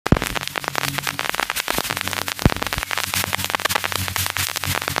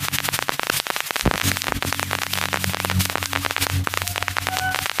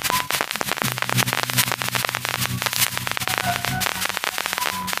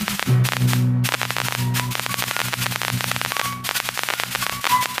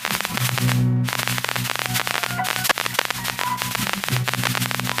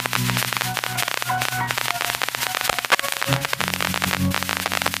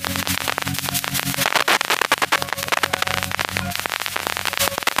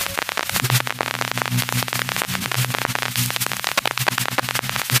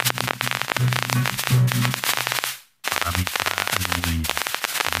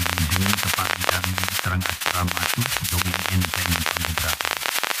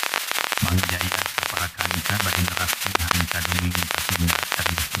Mang Jaya saparakan ka bari neraskeun hanca dongeng katingal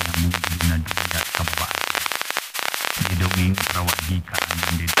tarius nyambung dina Duriat ka Bawa. Di dongeng perawat Jika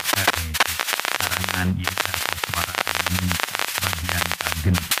anu karangan ieu suara bagian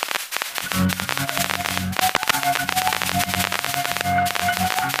kagen.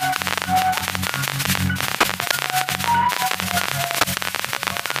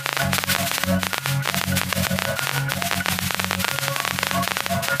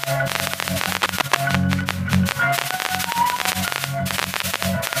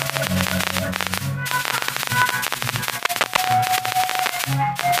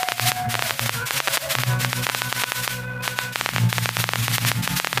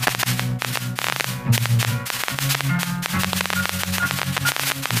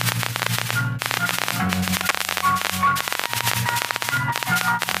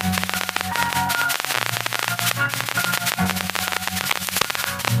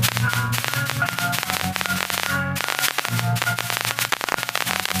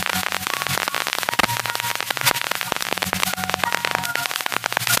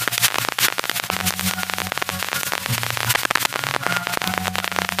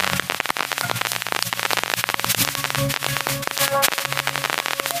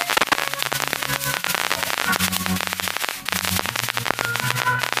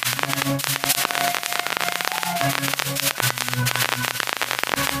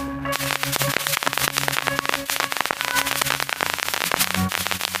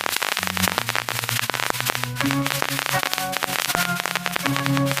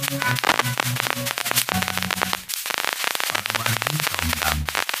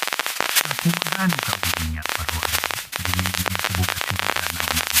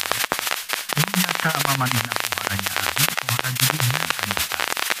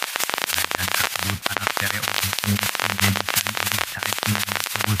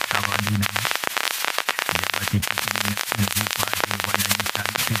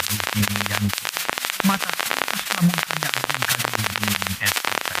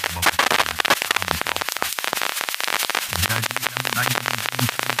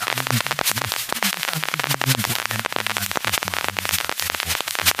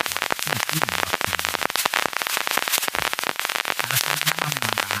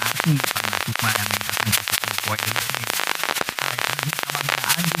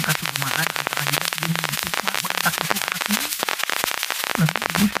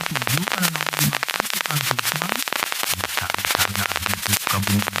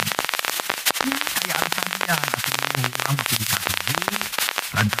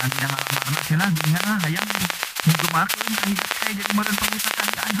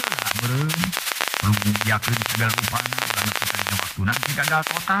 Yakin segala rupanya karena pesannya waktu nanti gagal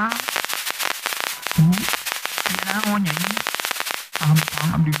total. Iya namanya ini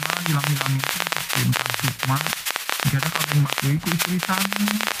paham abdi mah hilang-hilang itu tentang sukma. Jadi kalau makhluk itu tulisan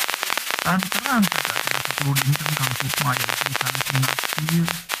terang saja 10 tentang sukma ya tulisan sinasir.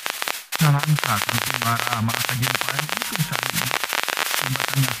 Salah satu marah maka kajian paling itu saja.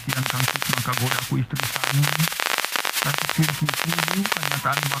 Timbatannya siang kang sukma kagoda ku istri sani. Tapi susu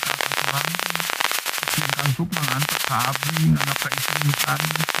kenyataan bakal kasulang. Singkang sukma ngantuk ka abdi nganap ka istri nusani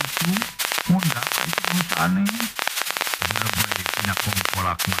susu mundak ka istri nusani bener-bener pinakong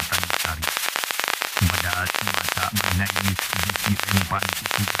kolak mata nyari padahal si mata mana ini sedikit rempan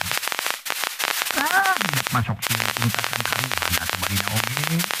tujuan minat masuk siang tuntasan karuhan atau marina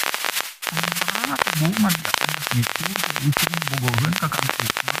oge karena kebuman gak anak gitu istri bogohan ka kang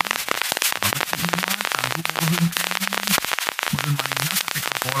sukma banget si ima tangguh bogohan kini meren marina sate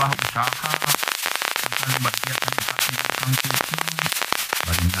ka pola usaha kalau bagian kami kang sukma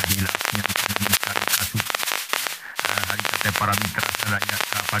bari ngadilasnya mencari kasus hari kata para mitra seraya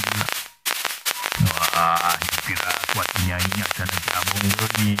kapadula wah kira kuatnya ini acara jabong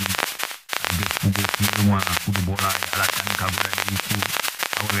ini ada pugu rumah kudu bola alatan kabur itu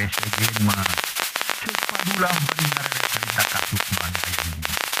awes again mah cepadula bari ngarere cerita kasus mana kayak ini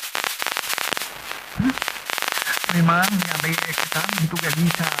memang nyampe kita itu gak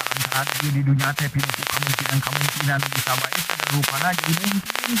bisa lantaran di dunia teh pinuh kemungkinan bisa baik dan rupana jadi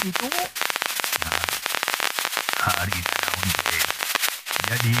mungkin gitu. Nah, hari naon teh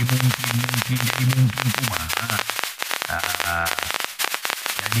jadi mungkin kumaha. Ah,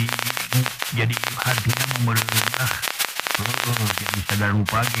 jadi artinya memerintah. Jadi segala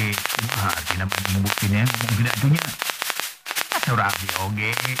rupa ge kumaha artinya membuktinya ngomong tidak dunia. Asa urang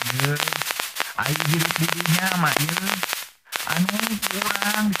oge ye. Ai hidup di dunia mah ye. Anu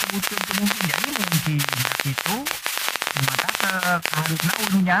kurang disebutkeun kemungkinan jadi mungkin kitu. Mata ke kaharupna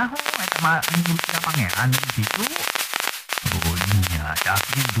anu nyaho eta mah anu pangeran kitu. Oh nya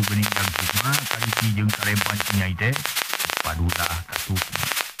tapi itu geuning ganggu mah kaliki jeung karempan nyai teh padulah kasupna.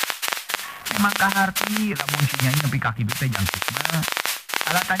 Emang kaharti lamun si nyai nepi ka kitu teh jangkut mah.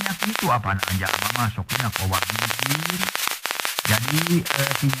 Alatanya kitu apa aja mah sokeun kawat mikir. Jadi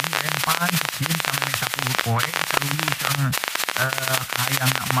si nyai rempan kecil sampai 10 poe saluyu sareng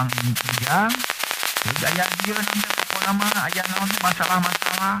hayang Mang Ujang. Terus aya dieu namanya pokona mah aya naon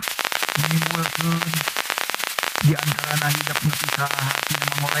masalah-masalah menimbulkeun di antara hidup nepi hati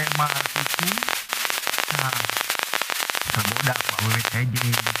mengolemar itu. Nah, saboda ku awewe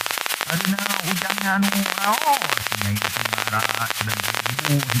teje. Ayeuna ujangnya anu raos nya itu ngara dan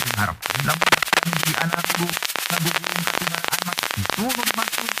ibu itu harapkeun lamun jadi anak kudu ngabubung katinggalan anak itu nu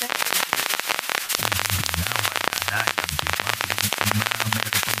dimaksud teh. Ujungna wadana yang sifat imam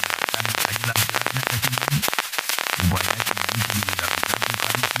merekomendasikan ajalan jelasnya ke sini. Supaya sini dilakukan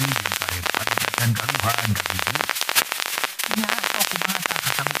bukan istri yang karepan dan kaluhan gitu. Ya, aku mata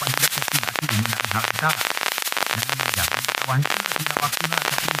kesanggupan hidup destinasi dengan hal salah. Nah, jangan khawatir tidak waktunya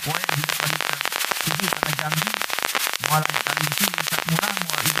 10 poin hidup wanita. Tujuh sangat janji. Mulai kali itu wisat murah,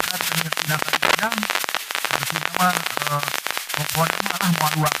 mulai ibarat dan tidak kadang. Artinya mah, pokoknya malah mau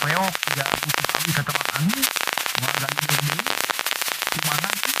 2 kreok, 3 putih kali ke tempat angin. Mau ganti berdiri. Gimana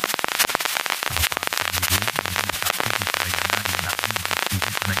sih? Apa sendiri, ini sakit di selayana, yang nanti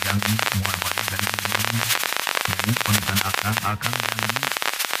beristirahat pada janji, mulai balik dari berdiri. Jadi penitan akan janji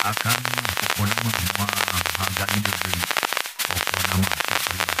akan pokoknya mah harga hidup dari pokoknya mah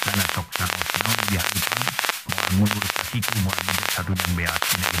peribasana sok sanos di hadapan mau mundur ke situ mau menjadi satu yang beat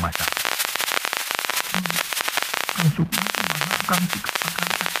ini di masa kan suka kumaha kang sikap akan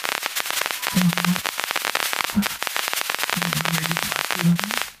medis batin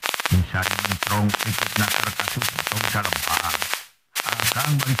mencari mencerong sedikit nakar kasus atau salempang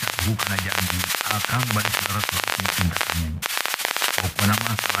akang balik satu karena janji akang balik leres-leres tindakannya. Pokoknya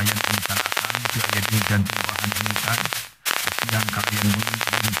mah kalian insan akang tiada dan perubahan insan kesian kalian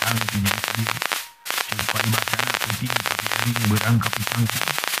bintang punya sendiri supaya bacana penting tapi ini berangkap pisangkan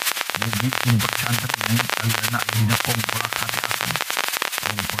mugi sumber santet yang kalian nak dina kongkolak hati akang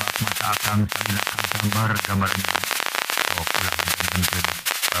kongkolak mata akang salina gambar-gambarnya ulah ngajantenkeun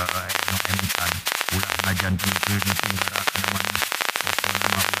emitan ulah ngajantenkeun tinggara kana manis pokoknya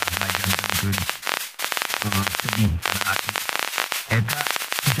mah ulah ngajantenkeun sedih kana ati eta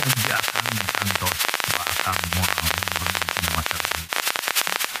janji akan kantos bahwa akan moal berhubung masyarakat.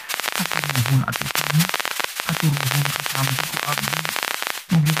 Akan nuhun atuh kami, atur nuhun kasami ku abdi.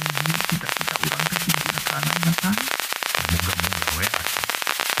 Mugi-mugi cita-cita urang teh pimpinan kanana kan. Moga-moga we atuh.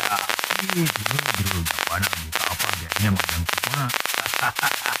 Sakit, jero apana buka apa biasanya magang semua.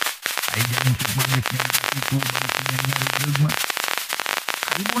 Ai jangan cuma geus nyaeta kitu bari punya rejeug mah.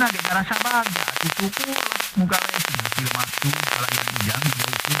 Ibuna ge ngarasa bahagia atuh syukur muga we hasil maksud kalayan ujang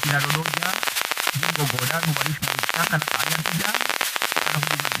dijauhkeun tina dodoja jeung gogoda nu baris ngariksa kana kalian ujang kana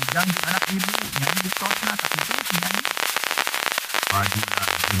hubungan ujang jeung anak ibu nyanyi buktosna tapi terus nyanyi padilah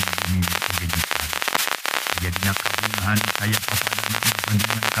jeung bumi kegejutan jadinya kabungahan saya kepada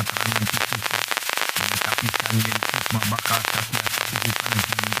dengan keterangan khusus tetapi sangen sukma bakal sakia kehidupan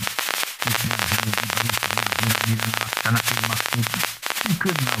jeung sukma jeung diberi sama dina melaksanakeun maksud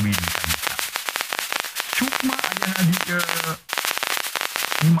pikeun ngawin kanisa sukma ayana di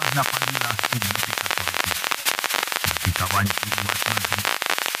imahna padilah summa pika sorti pika wanci buat maghrib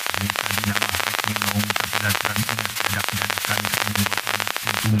ini tadina mahrek nginong kapilantaran ingat dadak dadakan keungguatan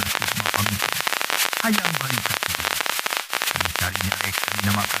untungna sukma pamisa hayang balik ka situ dicarinya rek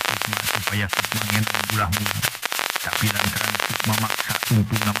tadina maka sukma supaya sukma ngenong ulah mula tapi lantaran sukma maksa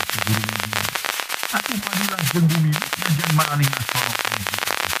untungna maka guru dina atuh padilah jeung bumi najan maralihna sorok meji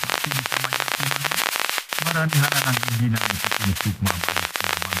masih bisa majar kumaha maranihanana hidina ikutin sukma balik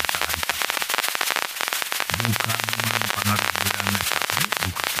mangsa hari duka memang pengaruh berana capek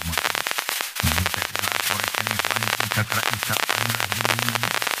duka kumaha namun tetelah korek keneh wanita cakra isa adalah jenggung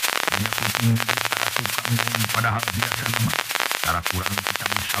dina kucing desa suka ngomong padahal biasa nama cara kurang kita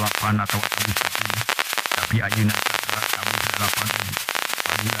musalapan atau tabu satu Tapi ayeuna sasaran tabuh 8.000.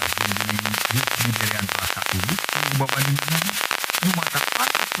 Padulah jeung diberian rasa kudus di babadina nu mata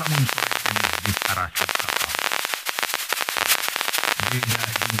pantas lamun sore keneh di sarasut kapal. Beda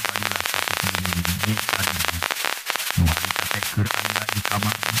jeung padulah satu di sadina. Nu harita teh keur aya di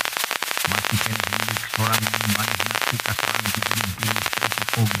kamar. Masih keneh hidup sorang manehna kita sorang jadi pilih seperti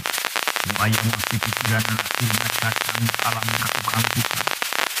kogi. Nu aya masih pikiran akhirna cacang alam katukang-tukang.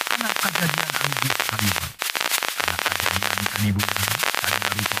 Anak kejadian anu geus kaliwat. Anak kejadian kanibulan. Ada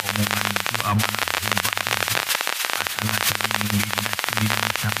rupa omongan itu amanah hubah diri. Asana sering dina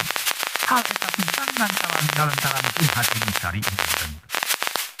cilinusan. Hal eta pisan lantaran pun hati dicari dan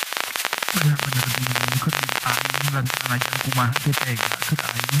bener-bener bingung keur diri aing lantaran ajan kumaha teh tega keur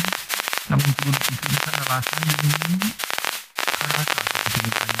aing. Namun kudu dipikirkan alasan yang ini. Karena itu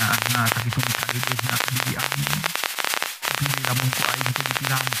ditanyaan tapi itu dicadebesna ka diri aing. Tapi lamun ku aing teh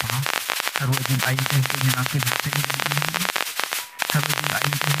dipilampah, sarua jeung aing teh teu nyenangkeun hati jadi ini. Sampai juga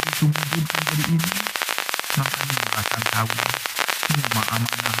aing teh disumudkeun jadi ini. Makanya merasan tahu ini mah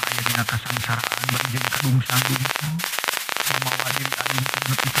amanah aya dina kasangsaraan bari jeung kadungsang-dungsang. Samawa diri aing teh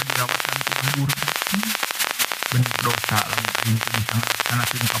nepi ka dirawatan ku hadur. Bener dosa lamun aing teh bisa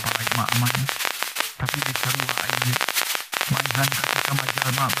ngalaksanakeun kapalai mah amanah. Tapi di sarua aing maihan ka sesama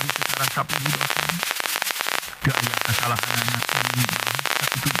jalma bari teu karasa puji dosa. Teu aya kasalahanana aing mah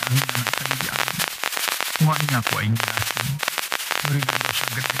sakitu ahinana ka diri aing. Moal nya ku aing jelasin. Beri dosa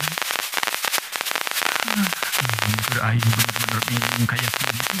gede. Keur aing bener-bener bingung kayak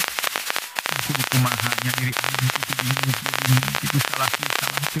gini. Kudu kumahanya diri aing kitu bingung kitu salah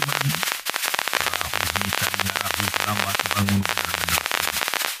teu bener. Rahu misan ngarahu lambat bangun bener-bener.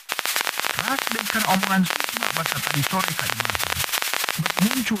 Ras dengan omongan sukma basa tadi sore ka imah.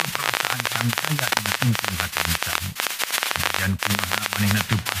 Muncul perasaan cangkaya dina tungtung hati misan. Najan kumaha manehna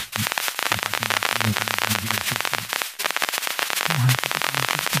teu pasti. Tiba-tiba kini kana janji syukur. Tuhan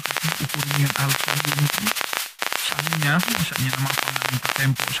ukur nian alfa itu sanya masanya nama pangan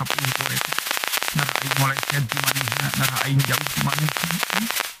tempo 10 sore nara aing molecet di manehna nara aing jauh di manehna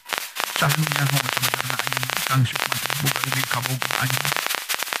salunya mah sebenarnya aing kang sukma teh boga leuwih kaboga aing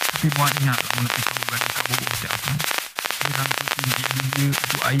tapi moalnya lamun teh kaboga di kaboga teh apa pirang tinggi dieu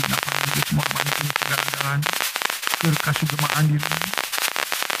atuh aing apang geus moal manehkeun segala-galana keur kasugemaan diri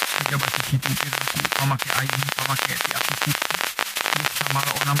sajabat kitu pirangku pamake aing pamake ti aku cipta sama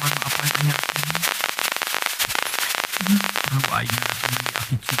onaman apa yang tanya perlu aing rasanya di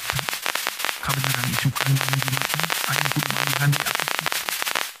aki cipta kabeneran isukan yang dimakan aing kudu mandihan di aki cipta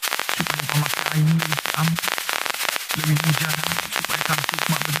supaya pamake aing lebih ampuh lebih mujarab supaya kang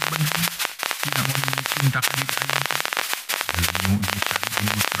sukma bener-bener tidak mau cinta ke diri aing ilmu ini cari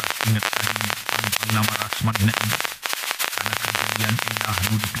ilmu teras ingat tadi tentang nama rasman ini karena kejadian indah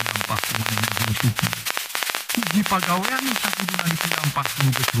nu dipilampah ku manehna jeung sukma uji pagawean sakuduna dipilampah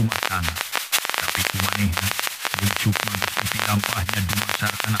nugas rumah sana. Tapi kumanehna jeung sukma geus dipilampahnya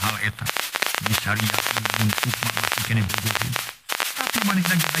dumasarkan hal eta. Disari yakin mun sukma masih kene bogoh. Tapi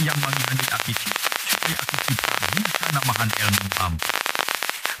manehna ge hayang mangihan di aki cipta supaya aki cipta bisa namahan ilmu mampu.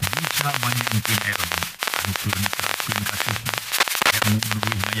 Bisa manyengkeun ilmu anu keur diterapkeun ka sukma. Ilmu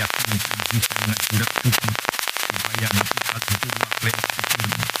leuwih ngayakinkeun bisa ngasurek sukma supaya nepi ka tutur waklek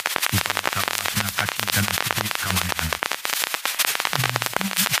pikirna. Supaya salasna kacintan spirit kamanehan.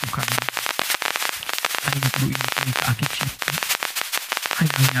 Itu kan aing kudu ingat ka aki cipta.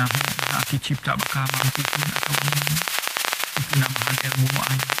 Hayang nyaho aki cipta bakal mampukeun atau ini. Pikeun namahan ilmu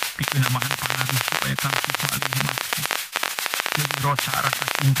aing, pikeun namahan pangaruh supaya kang sukma leuwih maksud. Leuwih rosa rasa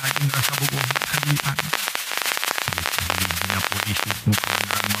cinta jeung rasa bogoh ka diri aing. Jadi dina poe sukma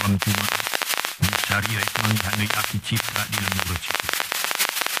kabeneran malam Jumat. Disari rek mangihan deui aki cipta di lembur ciku.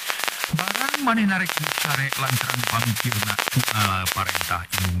 Barang manehna rek sare lantaran pamikirna soal parentah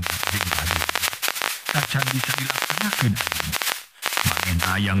indung jeung hadir. Sacan bisa dilaksanakeun anjeun.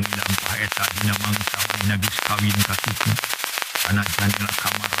 Manehna yang dilampah eta dina mangsa manehna geus kawin ka sukma. Kana jandela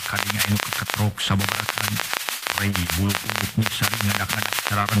kamar kadenge anu keketrok sababarakan. Rei bulu-buluk nyisari ngadak-ngadak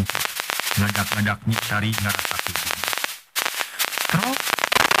secara rengkep. Ngadak-ngadak nyisari ngarasa kucing. Trok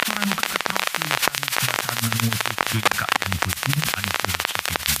anu keketrok nyisari bacan ngutuskeun ka anu kucing anu keur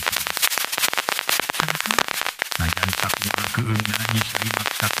najan sakumaha keungna nyisari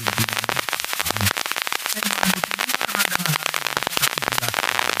maksakeun dunia emang beuti mah rada ngaharep saku jelas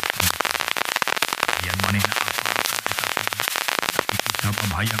yen manehna apa kana tapi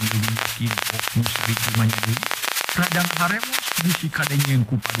kusabab hayang leuwih yakin kok nyisari kumanya deui rada ngaharep bisi kadengeun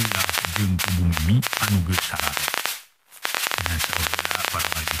ku padula jeung ku bumi anu geus sarare. Nah saudara para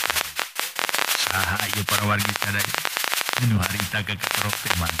wargi sadaya saha ieu para wargi sadaya anu harita keketrok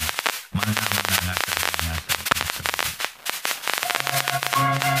teh mana Mana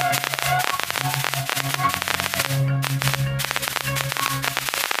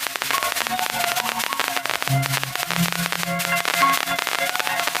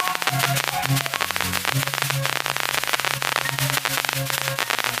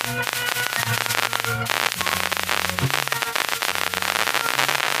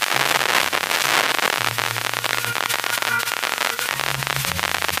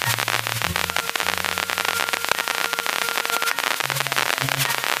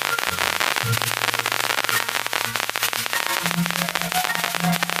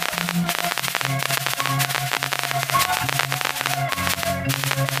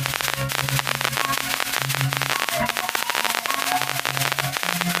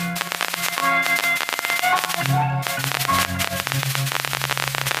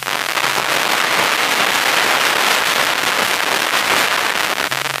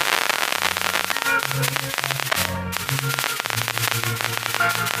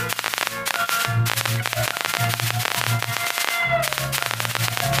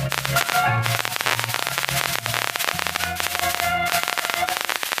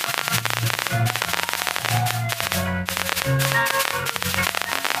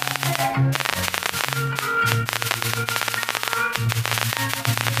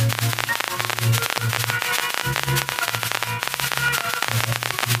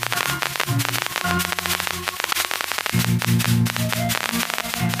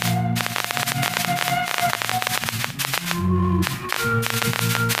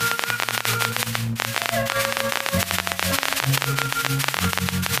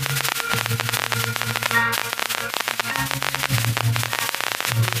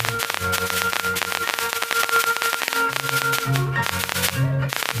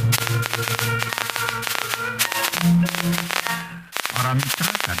para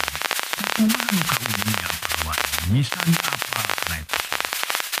mitra kan kumaha nu kaudinya bahwa nyisari apa na eta.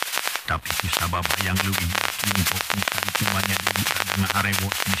 Tapi kisah baba yang leuwih kingkok nyisari cumanya deui kana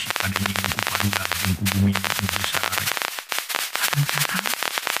ngaharewos bisikan anjing ku padula jeung ku bumi nu sarare. Akan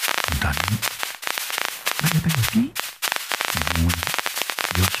tadi bade pedoki bumi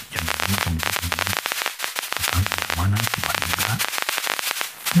Yos jangan tong bumi akang mana coba juga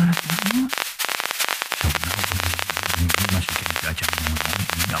mana tahu sebenarnya ini masih kena aja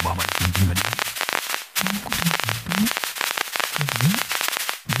tidak bawa kunjung tadi aku tahu jadi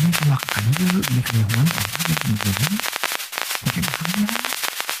ini melakukan dulu ini kenyaman apa yang mungkin hanya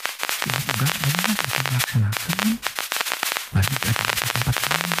ini tugas banyak bisa dilaksanakan bagi acara tempat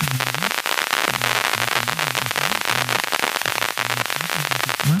kami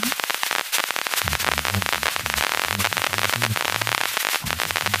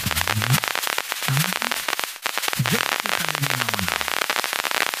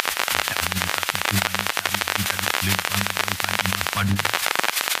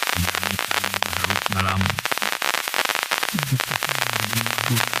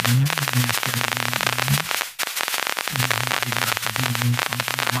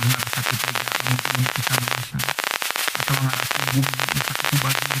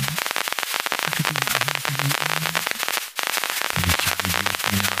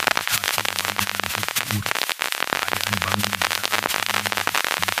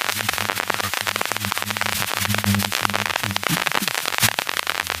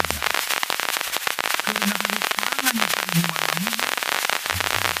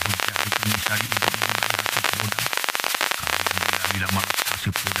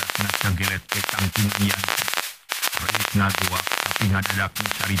tapi ngadadak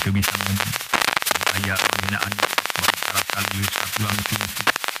cari teu bisa ngomong aya pembinaan bagi kalius satulang fungsi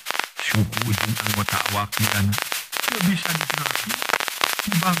suku jeung anggota wakilan teu bisa digerakkeun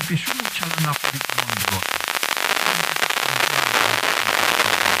timbang teh sumut calana padikontrol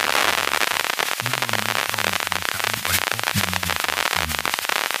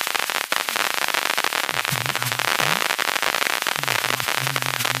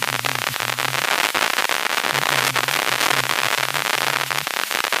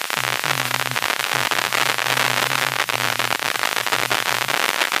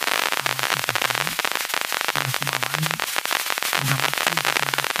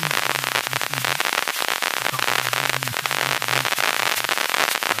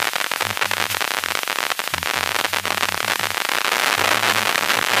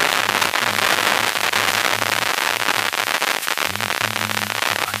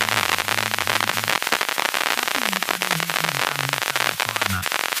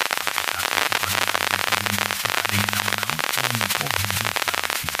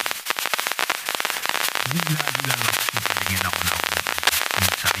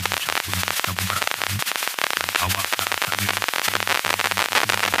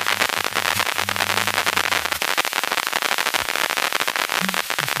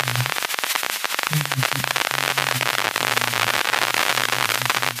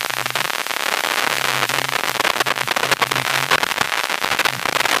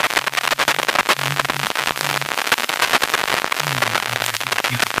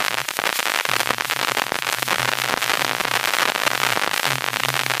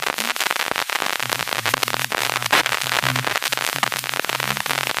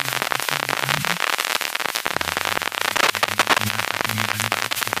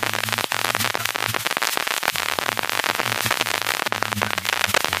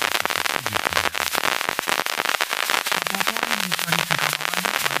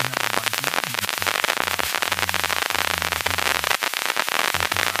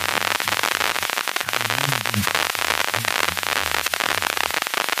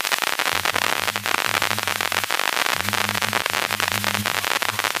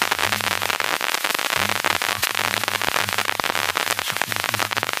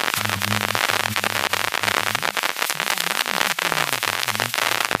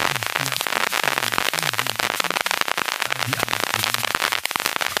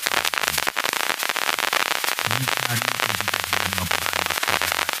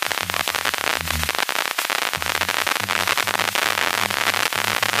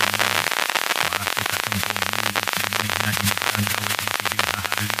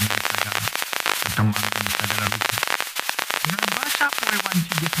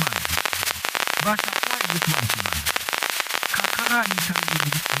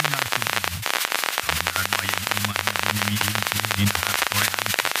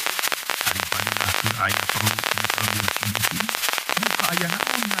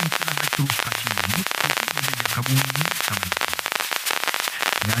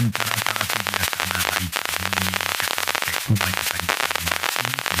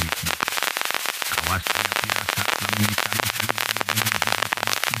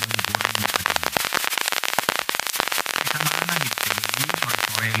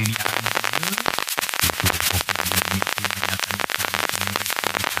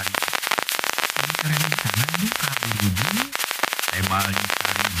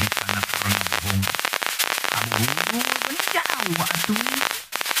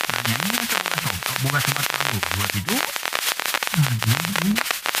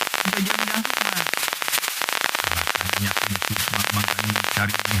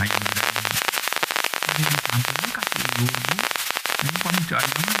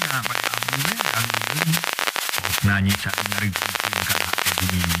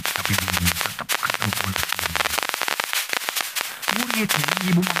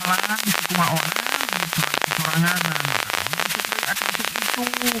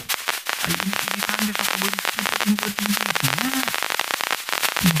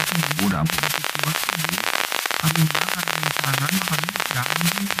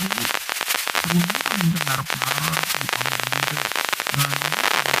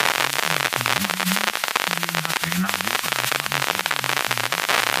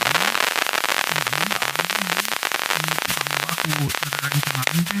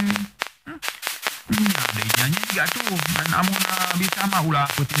Ulah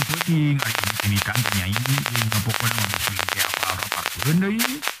puting-puting hari ini kan penyanyi pokoknya mau bikin kayak apa-apa pakureun deui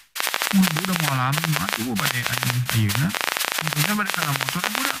mun udah mau alami mah tuh bade ayeuna tentunya bade kana motor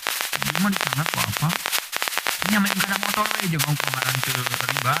budak ieu mah disangat ku apa nya main kana motor we jeung ongkongan teu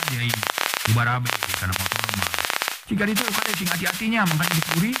riba deui di barabe di kana motor mah jika itu kada sing hati-hatinya makanya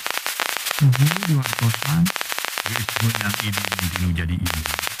dipuri di wartosan geus meunang ini jadi ini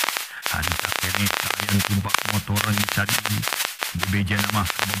hari sakene kalian tumpak motoran cari bebeja nama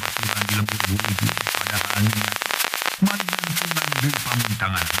kebabaturan di lembur buru padahal niat manungkulan deui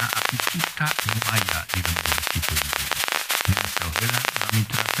pamintanganna api cipta aya di lembur kitu dan saheula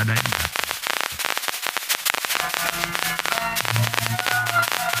mitra kadaya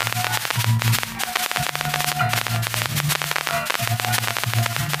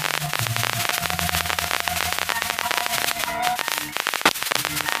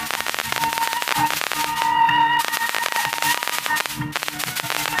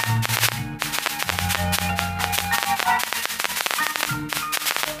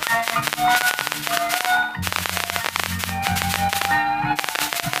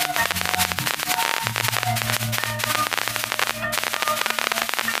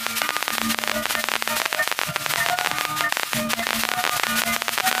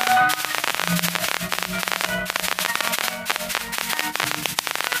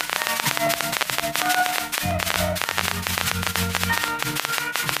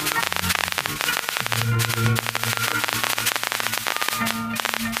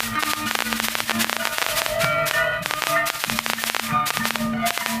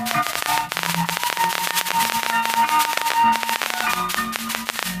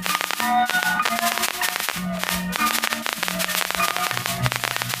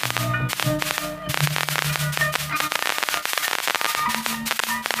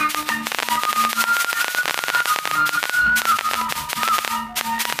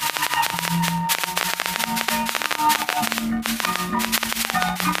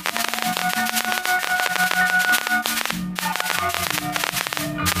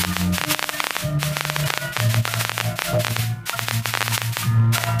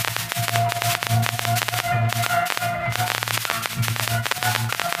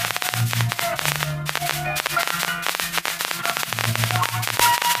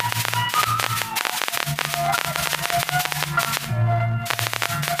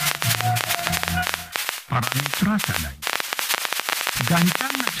sadai.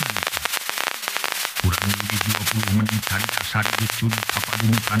 Gancangna cerita. Kurang lebih 20 menit harita sari gecun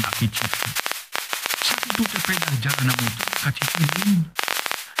kapadumukan aki cipta. Sakitu sepeda jalan muter kacicirin.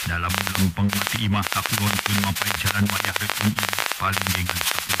 Dalam lempeng mati imah takulonkeun mapai jalan wayah rekeun ini paling dengan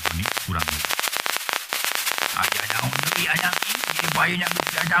 10 menit kurang lebih. Aya naon deui aya ki, ieu bae nya geus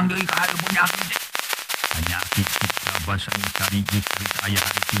dadang deui ka hareupeun aki teh. Hanya aki cipta basa sari geus cerita aya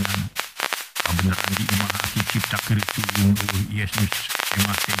hareupeunana. Kabeneran di imah aki cipta keur culung eueuh ieu geus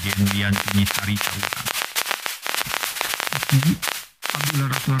emah sejen lian ini sari carukan. Tapi abdi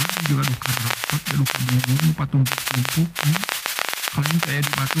laras-laras juga duka rapat dan duka bingung patumpuk-tumpuk. Kalian saya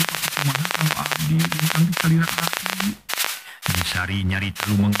dibatur pakai kumaha kalau abdi bintang di salirat aki. Di sari nyari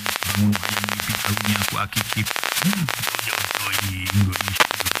telu mengeus bangun hayang mimpi kalunya aku aki cipta. Goying.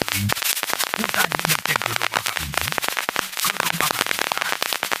 Utan dicek gerobak kamu. Gerobak kamu.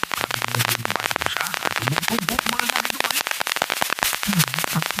 Kami ngejun basusa atau buk-buk melengan itu balik.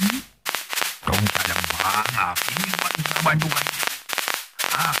 Tapi Tong sadang bang, aki balik sa Bandungan.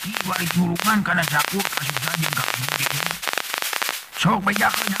 Aki balik julungan karena sakur kasusah jeung kami ini. Sok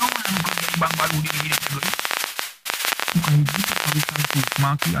bejakeun naon anu kerja di Bang Baru di hidup deui. bukan itu kawisan sukma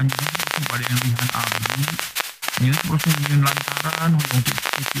ki anjeun kepada yang lihan abdi. Ini proses dengan lantaran hoyong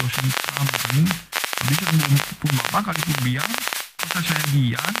kios nikah makanya abdi kan belum pun bapak kali pun biang proses saya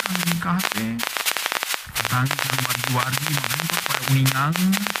gian kang nikah teh. Katanya sareng wargi-wargi makanya kok pada uningang.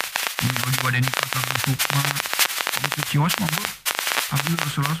 Ini bagi nikah sareng sukma. Kamu ke kios mah bro. Abdi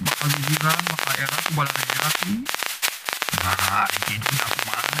terus bakal dibilang bakal era tuh bala era ki. Nah, itu aku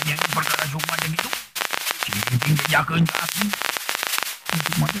mana yang perkara sukma jeung itu. Cing bejakeun ka aki.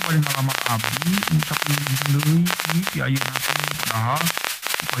 Untuk mati paling ngalamar abdi ucap deui ki ayeuna teh padahal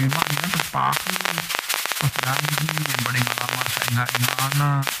supaya mah ini teh pakeun. Pas janji yang bade ngalamar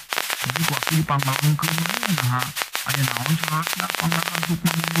saengga-enggana. Jadi ku aki dipanggalengkeun we nah aya naon syaratna panggalan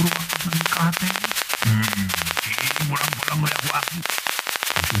sukma mundur waktu nikah teh. Ini pulang-pulang oleh aku aki.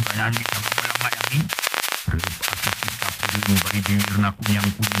 Kesudahan bisa pulang mayangin. Reup aki cipta peureun bari diwirna kunyang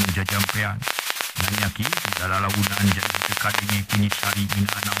kuning jajampean. Nanya ki sudah lalaunan jadi sekadenge kunyit-sari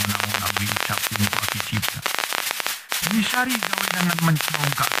mina naon-naon abdi ucapkeun ku aki cipta. Kunyit-sari gawe dengan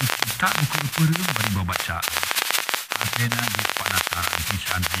mencorong ka aki cipta nu peureun bari babacaan. Akhirnya geus panasaran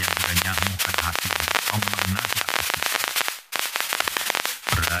pisan hayang geranyahu kana hati. Ongleungna ti aki cipta.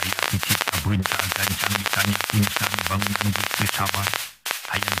 Rai aki cipta beunta gancang ditanya kunyit-sari bangunan geus teu sabar.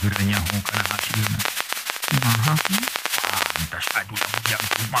 Hayang geranyahu kana hasilna. Kumaha ki? Pantas adu lamun jang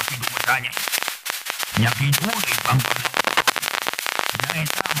rumah kitu bertanya. Nyakitu deui pangkona.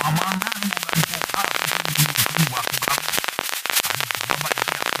 Nyaeta mamangan bukan pokal kesulitan waktu kamu. Anu babat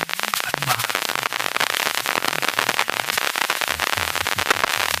siap anu mahal.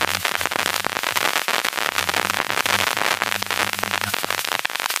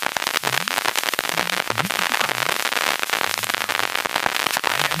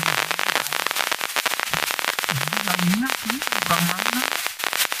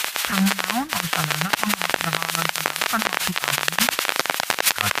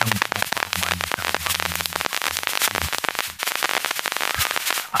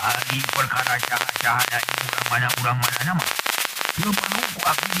 Perkara cahaya urang mana nama teu perlu ku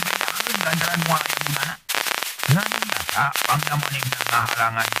abdi dibedakeun lantaran moal aya gunana. Ngan nyata pangda manehna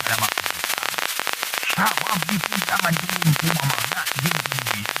ngahalangan kana maksud kita. Sabab dipintangan turun ku mamangna jeung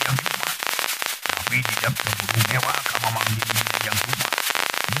duit yang cuma. Tapi tidak terburu mewah ka mamang jeung yang cuma.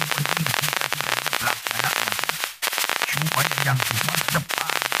 Ini penting kita tidak dilaksanakan. Supaya yang cuma ke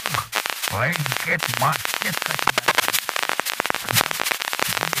depan. Lengket macet ka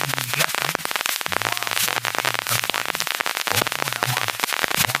Duriat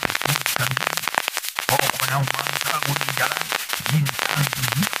pokoknya mangsa di jalan bintang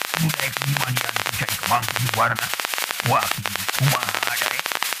mulai kemanian cai kemang di warna wakil kumaha ada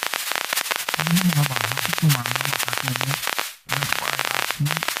ini mengabah itu mana satunya dan supaya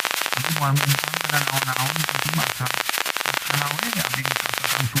aku mau bintang karena naon-naon itu masa naonnya ya abdi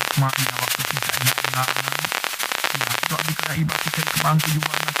katakan sukma di waktu kita enggak itu abdi kena ibadah cai kemang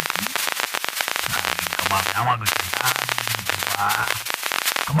tujuan kemang nama geus dua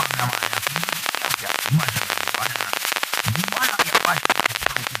kemang nama ya masa di mana ya pasti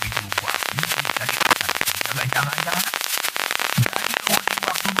perlu begitu gua ini cari jangan jadi kalau di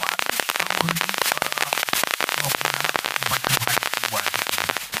waktu baru perlu di tempat buat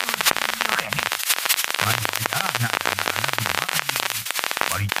oke nih baru aja nah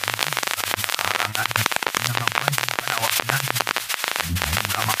balik kehalangan yang ngapain pada waktu nanti jadi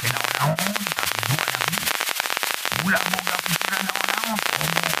ulama kena naon tapi dua lagi ulah boga pikiran naon-naon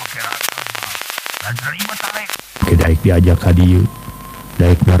komo pakai rasa lantaran ieu talek. Kedaik diajak ka dieu.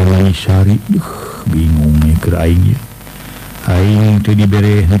 Daek barengan Sari, bingung keur aing ye. Aing teu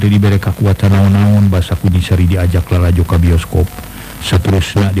dibere kakuatan naon-naon basa ku Sari diajak lalajo ka bioskop.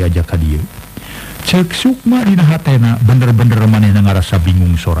 Saterusna diajak ka dieu. Cek Sukma dina hatena bener-bener manehna ngarasa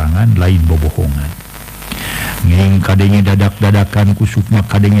bingung sorangan lain bobohongan. Nging kadenge dadak-dadakan ku Sukma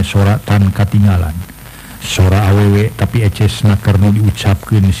kadenge sora tan katinggalan. Sora awewe tapi ecesna keur nu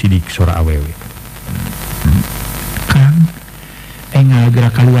diucapkeun sidik sora awewe. Kang, engal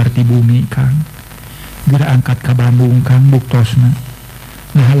gerak keluar ti bumi, Kang. Gerak angkat ka Bandung, Kang, buktosna.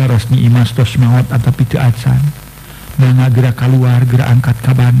 Nah larasni imas tos maot atapi teu acan. Nah gerak keluar, gerak angkat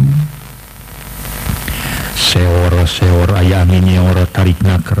ka Bandung. Seor aya angin nyeor tarik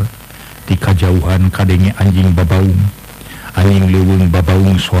naker. Ti kajauhan kadenge anjing babaung. Anjing leuweung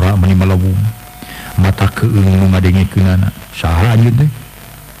babaung sora meni melewung. Mata keung nu ngadengekeunana. Saha anjeun teh?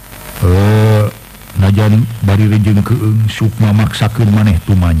 Najan bari rejeung keung Sukma maksakeun maneh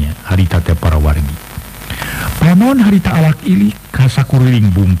tumanya harita teh para wargi. Panon harita alak ilik ka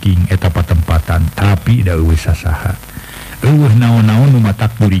sakuriling bungking eta patempatan tapi da eueuh sasaha. Eueuh naon-naon nu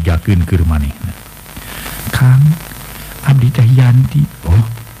matak durigakeun keur manehna. Kang, abdi teh Yanti. Oh,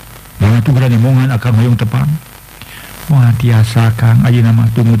 mangga tu berani mongan akang hoyong tepang. Moal tiasa Kang ayeuna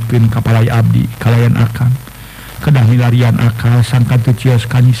mah tungutkeun kapalai abdi kalayan akang. Kedah milarian akal sangkan teu cios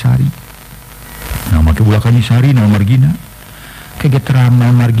Kanisari. Nama ke bulan Kanisari naon margina. Kege terang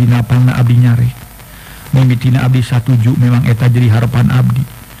naon margina pangna abdi nyare. Mimitina abdi satuju memang eta jadi harapan abdi.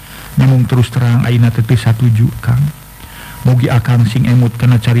 Namun terus terang ayeuna teu satuju Kang. Mugi akang sing emut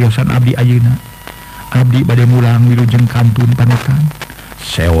kana cariosan abdi ayeuna. Abdi bade mulang wilujeng kantun panutan.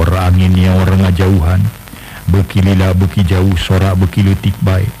 Seor angin nyaor ngajauhan. Beuki lila beuki jauh sora beuki leutik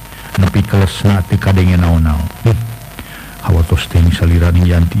bae. Nepi kelesna teu kadenge naon-naon. Hawa tos teh salira ning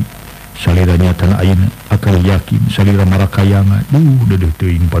Yanti. Salira nyata ayeuna akal yakin salira marakayanga. Dedeuh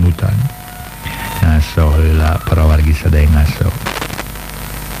teuing panutan. Ngaso heula para wargi sadaya ngaso.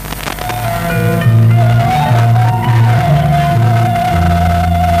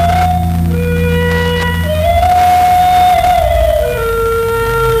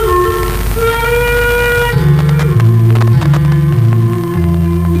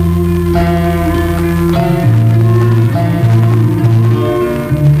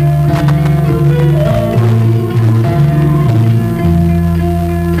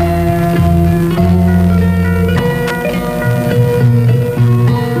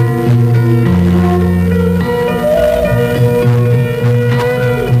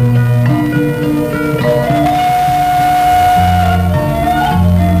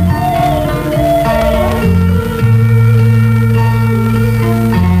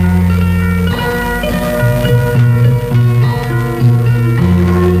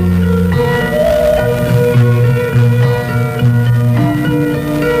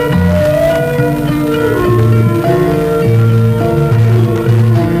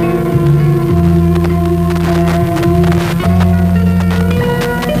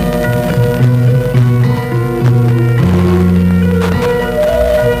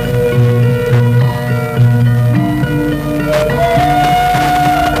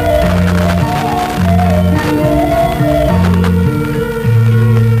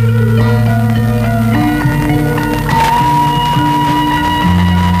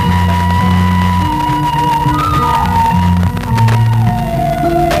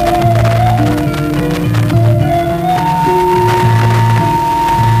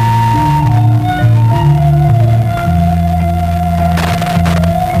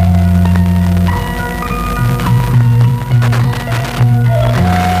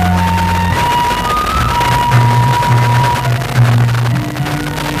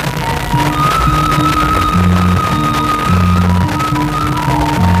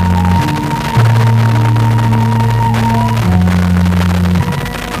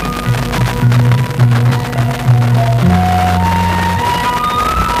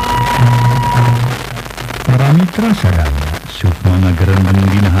 Mitra sadaya Sukma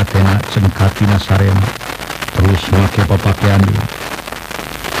ngagerendeng dina hatena cengkatina sarema terus make papakean deui.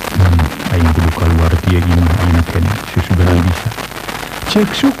 Aing kudu kaluar tieu imah ayeuna keneh susugan bisa.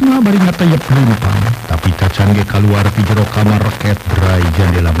 Cek Sukma bari ngatayep lempang tapi tacan ge kaluar ti jero kamar reket berai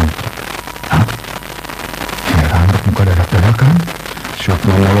jendela muka. Heran muka dadak-dadakan.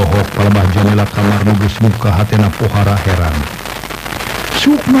 Sukma ngolohok palebah jendela kamar nu geus muka hatena pohara heran.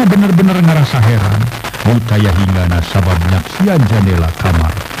 Sukma bener-bener ngarasa heran. Mutaya hinggana sabab nyaksian jendela kamar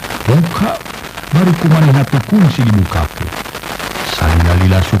buka baru kumanehna teu kunci dibukake.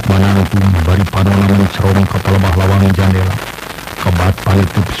 Salila-lila Sukma nangtung bari panonna mencerong ka palebah lawang jendela. kebat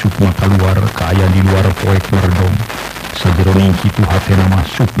paletup Sukma keluar keayaan di luar poek merdom sajeroning kitu hatena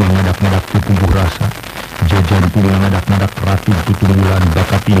masuk mengadak-ngadak tubuh rasa jajan pun mengadak-ngadak ratu tutunggulan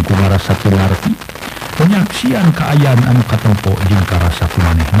bakatin ku ngarasa teu ngarti penyaksian keayaan anu katempo jeung karasa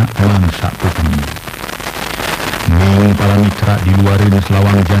kumanehna mangsa peuting ning para mitra di luareun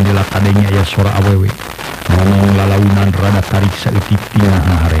selawang jandela kadenge aya sora awewe ngomong lalaunan rada tarik saeutik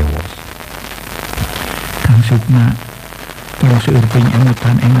tingahna harewos Kang Sukma tong seueur teuing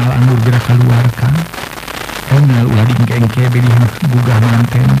emutan engal anggur gerak keluar Kang engal ulah dingke-engke belihan gugah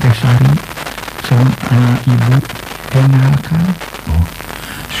manten teh sari sareng ibu engal Kang oh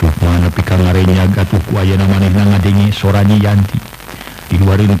Sukma nepi ka ngarenyag atuh ku ayeuna manehna ngadenge sora Nyi Yanti di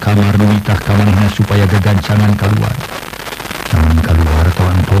luareun kamar nu nitah ka manehna supaya gagancangan keluar jangan keluar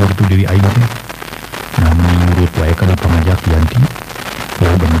tawan tong itu diri aing teh namun nurut wae kana pangajak Yanti ya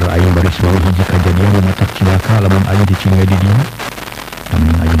bener aing baris mau hiji kajadian matak cilaka lamun aing dicingwe di dieu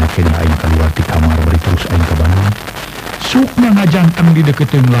namun ayeuna kena aing keluar ti kamar bari terus aing ka Bandung Sukma ngajanteng di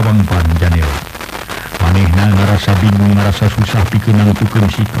deketeun lawang pan jandela manehna ngarasa bingung ngarasa susah pikeun nangtukeun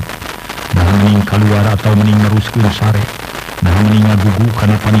sikap nah mending keluar atau mending neruskeun sare nah mending ngagugu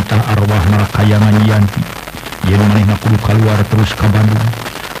kana panita arwahna kayangan Yanti yen manehna kudu keluar terus ka Bandung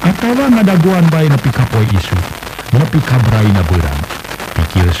atawa ngadaguan bae nepi ka poe isu nepi ka braina beurang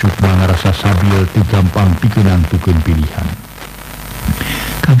pikir Sukma ngarasa sabil teu gampang pikeun nangtukeun pilihan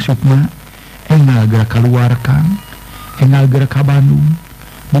Kang Sukma engal geura keluar Kang engal geura ka Bandung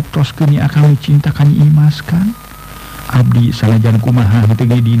buktoskeun nya akang cinta ka Nyi Imas Kang abdi sanajan kumaha teu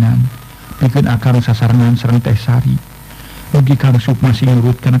ngedinan pikeun akang sasarengan sareng teh sari mugi Kang Sukma sing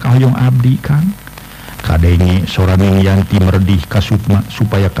nurut kana kahoyong abdi Kang kadenge soraneng Yanti merdih ka Sukma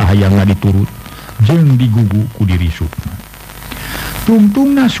supaya kahayangna diturut jeung digugu ku diri Sukma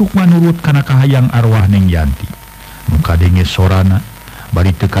tungtungna Sukma nurut kana kahayang arwah neng Yanti nu kadenge sorana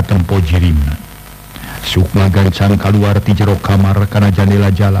bari teu katempo jirimna Sukma gancang keluar ti jero kamar kana jandela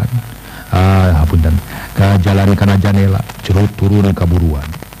jalan hapunten ka jalan kana jandela cerut turun kaburuan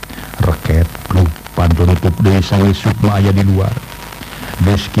reket plug pantun nutup deui sange Sukma aya di luar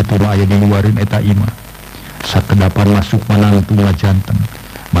geus kitu mah aya di luareun eta imah sakedapan masuk manangtung ngajanteng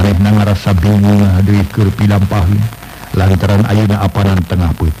manehna ngarasa bingung deui keur pilampaheun lantaran ayeuna apanan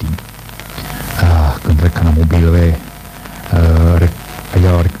tengah peuting keun rek kana mobil we rek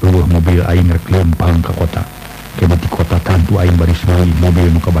aya rek eueuh mobil aing rek lempang ka kota kena di kota tantu aing baris meuli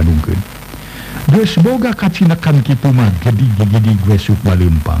mobil nu ka Bandungkeun geus boga kacinekan kitu mah gedig-gedig we Sukma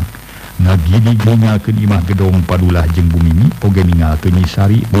lempang ngagidi ninggalkeun imah gedong padulah jeung bumimi oge ninggalkeun Nyi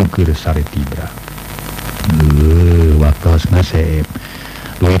Sari nu keur sare tibra waktosna seep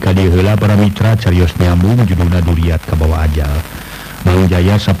luwih ka dieu heula para mitra carios nyambung judulna Duriat ka Bawa Ajal Mang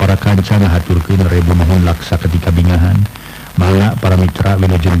Jaya sapara kanca ngahaturkeun rebu nuhun laksa ketika bingahan mangga para mitra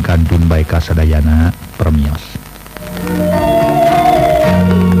wilujeng kantun bae kasadayana permios